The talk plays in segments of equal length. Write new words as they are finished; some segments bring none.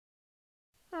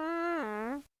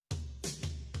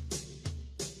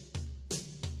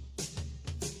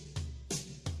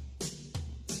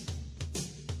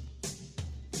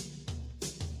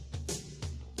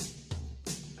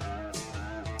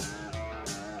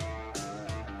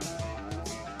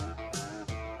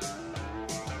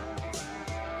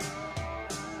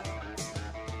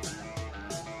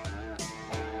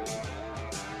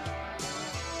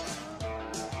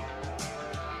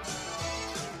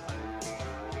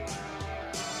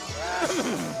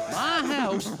My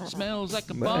house smells like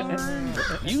a barn.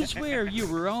 You swear you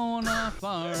were on a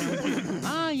farm.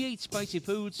 I ate spicy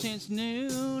food since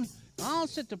noon. I'll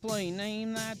sit to play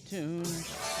Name That Tune.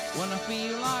 When I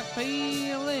feel like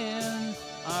feeling,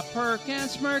 I perk and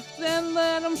smirk, then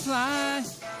let 'em fly.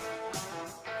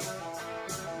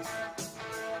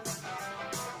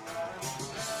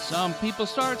 Some people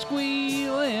start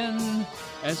squealing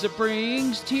as it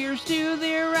brings tears to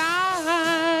their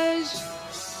eyes.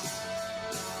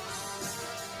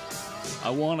 I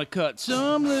wanna cut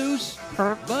some loose,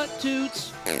 but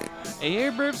Toots,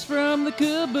 air burps from the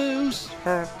caboose,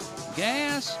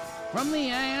 gas from the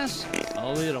ass, a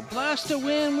little blast of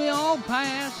wind we all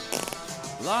pass.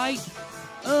 Light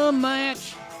a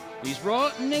match, these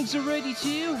rotten eggs are ready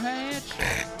to hatch.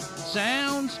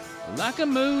 Sounds like a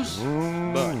moose,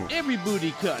 but every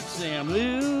booty cuts them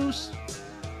loose.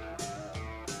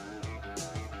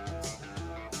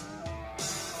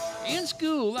 In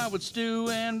school, I would stew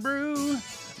and brew.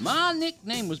 My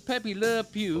nickname was Pepe Le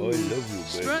Pew. I love you, baby.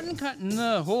 Strutting, cutting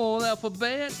the whole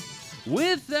alphabet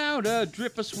without a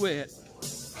drip of sweat.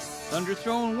 Thunder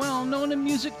throwing, well known in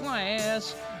music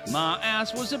class. My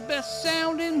ass was the best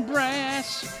sounding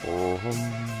brass.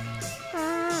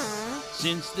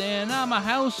 Since then, I'm a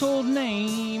household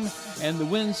name, and the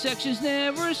wind sections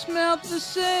never smelt the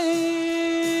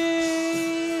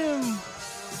same.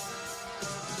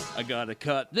 I gotta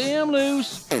cut them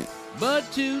loose, but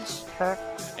Toots,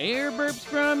 air burps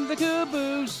from the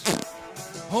caboose.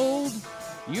 Hold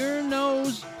your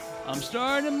nose, I'm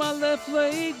starting my left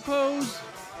leg pose.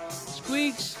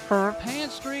 Squeaks,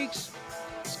 pant streaks,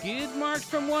 skid marks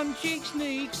from one cheek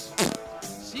sneaks.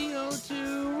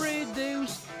 CO2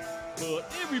 reduced,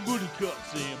 but every booty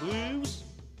cuts them loose.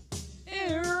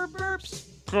 Air burps,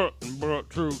 Cutting butt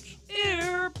Toots.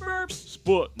 air burps,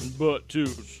 Sputting butt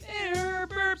Toots. air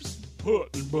burps.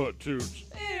 Putting butt Toots.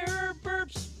 Air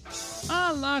burps.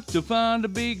 I like to find a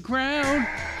big crowd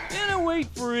and I wait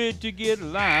for it to get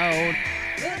loud.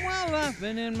 Then while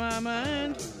laughing in my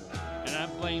mind, and I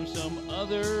blame some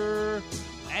other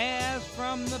ass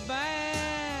from the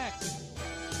back,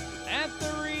 at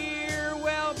the rear,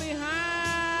 well behind.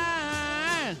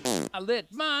 I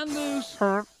let mine loose,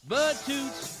 but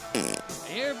Toots,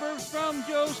 air burps from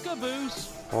Joe's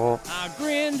caboose. I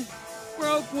grinned,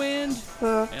 broke wind,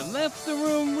 and left the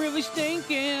room really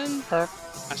stinking. I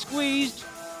squeezed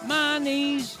my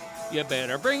knees. You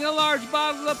better bring a large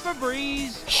bottle of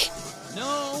Febreze.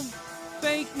 No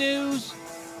fake news,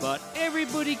 but every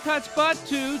booty cuts butt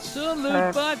Toots.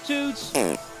 Salute butt Toots.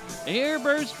 Air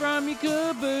bursts from your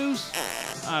caboose.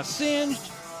 I singed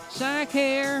sack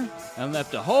hair and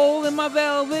left a hole in my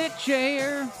velvet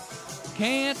chair.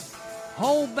 Can't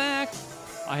hold back.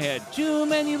 I had too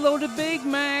many loaded Big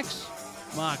Macs.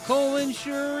 My colon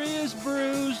sure is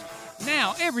bruised.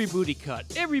 Now every booty cut,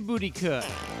 every booty cut,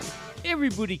 every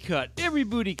booty cut, every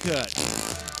booty cut,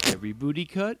 every booty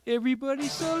cut, everybody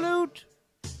salute.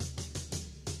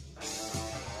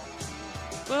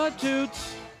 Butt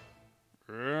Toots.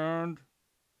 And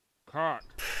cut.